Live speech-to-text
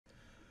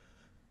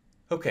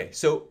Okay,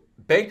 so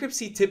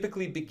bankruptcy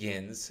typically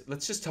begins.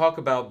 Let's just talk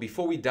about,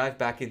 before we dive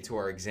back into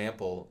our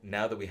example,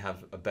 now that we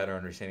have a better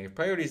understanding of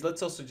priorities,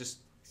 let's also just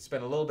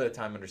spend a little bit of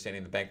time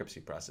understanding the bankruptcy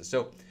process.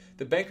 So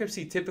the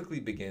bankruptcy typically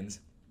begins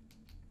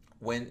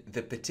when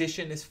the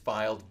petition is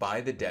filed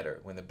by the debtor,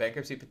 when the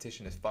bankruptcy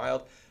petition is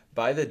filed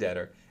by the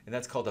debtor, and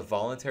that's called a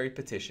voluntary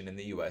petition in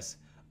the US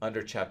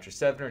under Chapter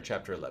 7 or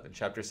Chapter 11.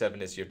 Chapter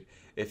 7 is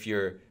if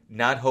you're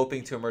not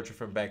hoping to emerge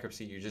from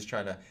bankruptcy, you're just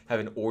trying to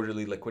have an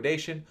orderly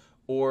liquidation,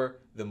 or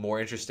the more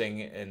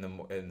interesting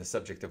in the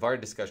subject of our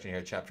discussion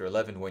here, Chapter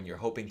 11, when you're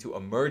hoping to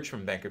emerge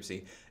from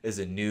bankruptcy is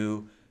a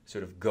new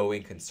sort of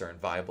going concern,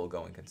 viable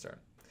going concern.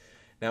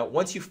 Now,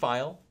 once you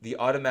file, the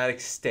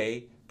automatic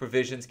stay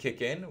provisions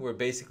kick in, where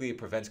basically it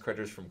prevents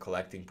creditors from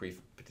collecting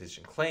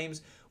pre-petition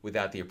claims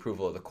without the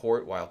approval of the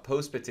court, while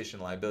post-petition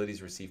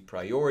liabilities receive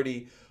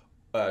priority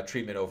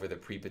treatment over the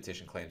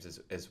pre-petition claims,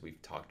 as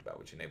we've talked about,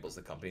 which enables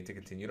the company to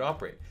continue to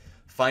operate.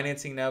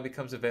 Financing now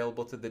becomes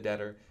available to the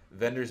debtor.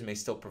 Vendors may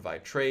still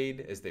provide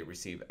trade as they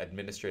receive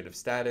administrative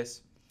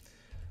status.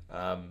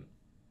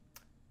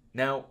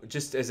 Now,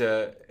 just as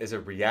a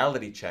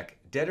reality check,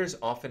 debtors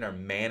often are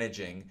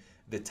managing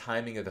the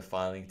timing of the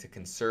filing to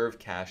conserve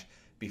cash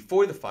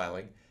before the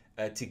filing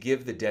to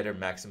give the debtor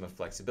maximum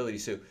flexibility.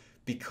 So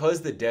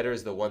because the debtor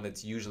is the one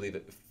that's usually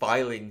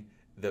filing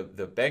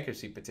the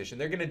bankruptcy petition,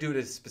 they're going to do it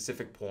at a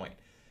specific point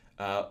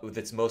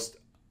that's most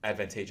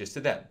advantageous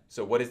to them.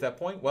 So what is that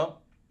point?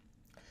 Well,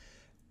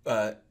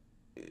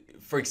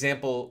 for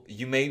example,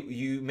 you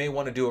may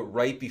want to do it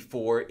right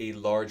before a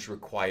large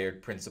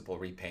required principal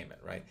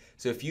repayment, right?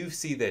 So if you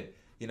see that,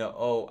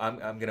 oh, I'm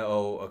going to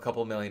owe a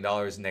couple $1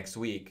 million next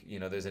week,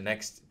 there's a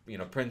next,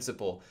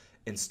 principal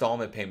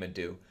installment payment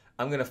due,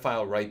 I'm going to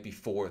file right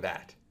before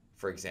that,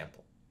 for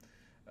example.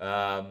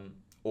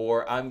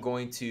 Or I'm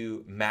going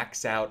to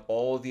max out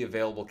all the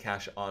available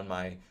cash on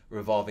my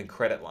revolving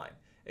credit line,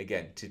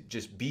 again, to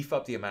just beef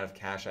up the amount of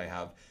cash I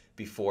have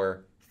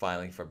before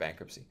filing for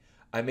bankruptcy.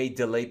 I may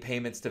delay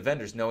payments to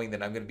vendors knowing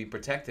that I'm going to be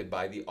protected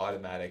by the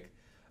automatic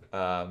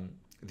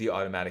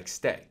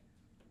stay,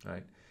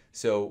 right?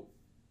 So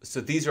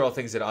these are all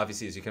things that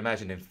obviously, as you can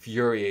imagine,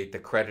 infuriate the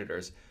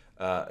creditors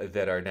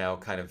that are now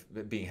kind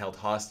of being held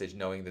hostage,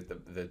 knowing that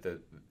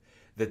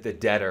the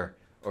debtor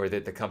or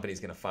that the company is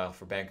going to file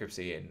for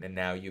bankruptcy, and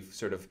now you've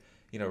sort of,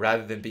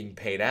 rather than being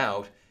paid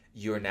out,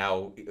 you're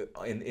now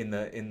in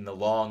the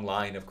long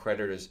line of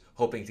creditors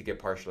hoping to get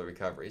partial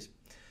recoveries.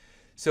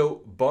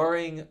 So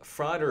barring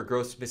fraud or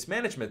gross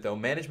mismanagement, though,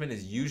 management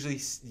is usually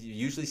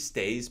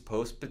stays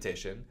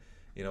post-petition,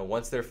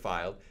 once they're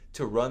filed,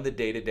 to run the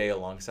day-to-day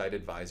alongside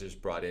advisors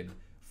brought in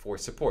for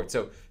support.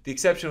 So the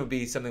exception would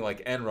be something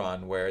like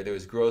Enron, where there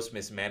was gross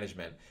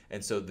mismanagement,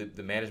 and so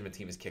the management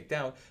team is kicked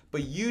out.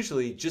 But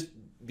usually, just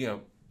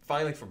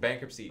filing for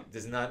bankruptcy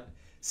does not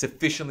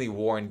sufficiently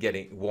warrant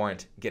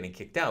getting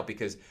kicked out,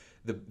 because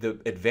the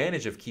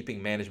advantage of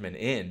keeping management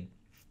in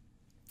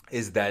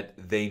is that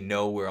they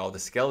know where all the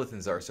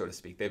skeletons are, so to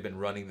speak. They've been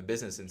running the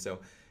business, and so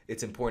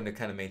it's important to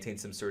kind of maintain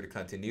some sort of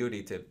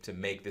continuity to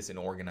make this an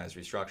organized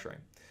restructuring.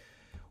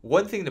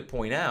 One thing to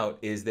point out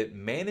is that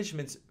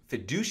management's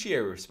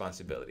fiduciary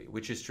responsibility,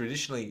 which is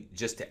traditionally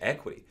just to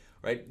equity,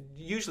 right?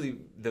 Usually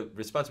the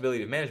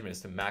responsibility of management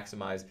is to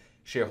maximize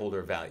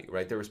shareholder value,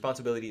 right? The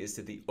responsibility is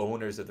to the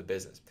owners of the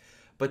business.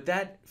 But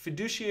that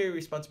fiduciary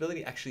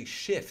responsibility actually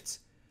shifts,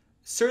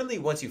 certainly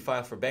once you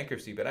file for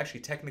bankruptcy, but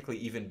actually technically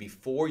even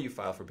before you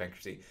file for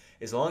bankruptcy.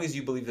 As long as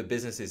you believe the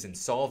business is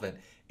insolvent,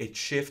 it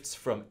shifts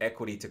from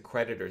equity to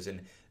creditors.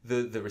 And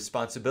the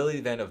responsibility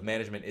then of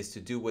management is to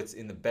do what's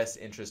in the best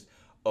interest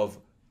of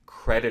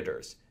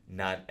creditors,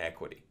 not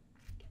equity.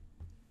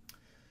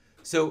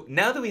 So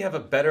now that we have a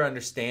better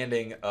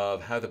understanding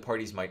of how the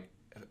parties might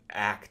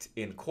act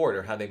in court,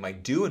 or how they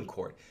might do in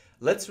court,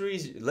 let's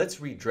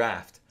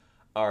redraft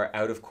our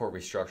out-of-court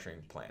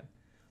restructuring plan.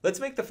 Let's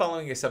make the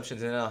following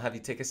assumptions, and then I'll have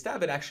you take a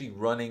stab at actually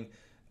running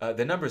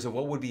the numbers of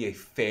what would be a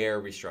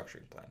fair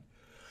restructuring plan.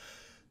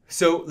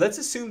 So let's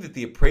assume that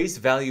the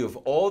appraised value of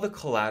all the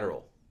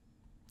collateral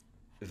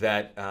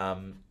that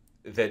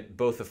that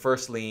both the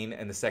first lien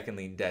and the second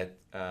lien debt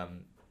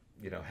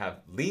have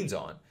liens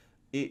on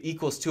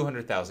equals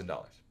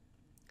 $200,000.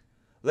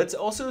 Let's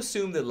also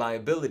assume that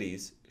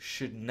liabilities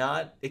should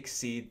not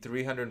exceed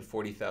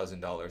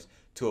 $340,000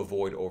 to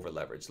avoid over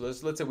leverage. So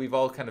let's say we've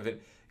all kind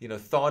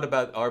of thought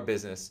about our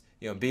business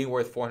being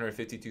worth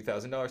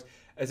 $452,000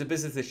 as a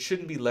business that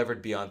shouldn't be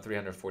levered beyond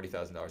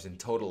 $340,000 in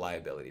total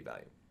liability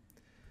value.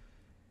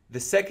 The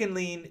second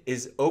lien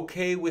is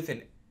okay with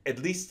at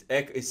least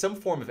some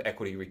form of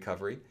equity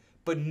recovery,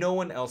 but no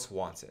one else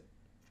wants it.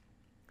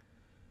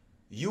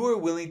 You are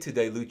willing to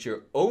dilute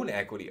your own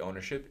equity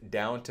ownership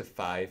down to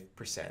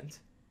 5%,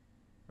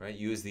 right?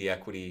 You as the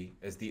equity,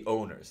 as the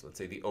owners, let's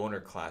say the owner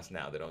class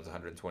now that owns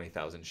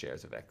 120,000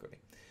 shares of equity.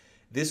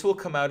 This will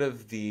come out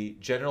of the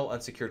general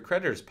unsecured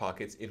creditors'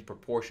 pockets in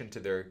proportion to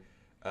their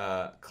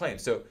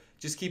claims. So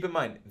just keep in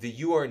mind that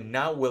you are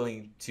not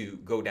willing to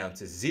go down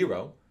to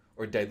 0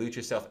 or dilute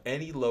yourself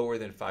any lower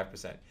than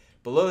 5%.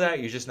 Below that,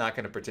 you're just not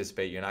going to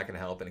participate. You're not going to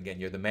help. And again,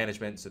 you're the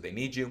management, so they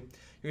need you.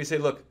 You're going to say,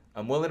 look,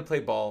 I'm willing to play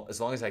ball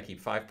as long as I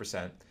keep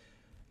 5%.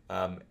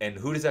 And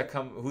who does that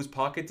come? Whose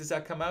pocket does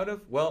that come out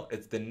of? Well,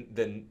 it's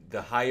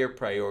the higher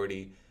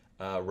priority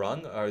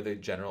rung are the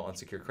general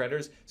unsecured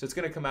creditors. So it's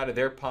going to come out of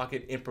their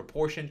pocket in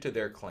proportion to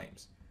their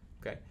claims.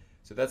 Okay,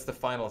 so that's the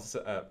final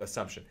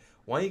assumption.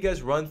 Why don't you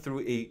guys run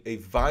through a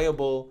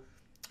viable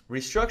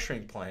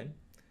restructuring plan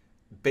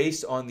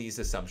based on these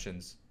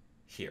assumptions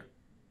here?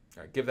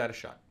 All right, give that a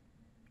shot.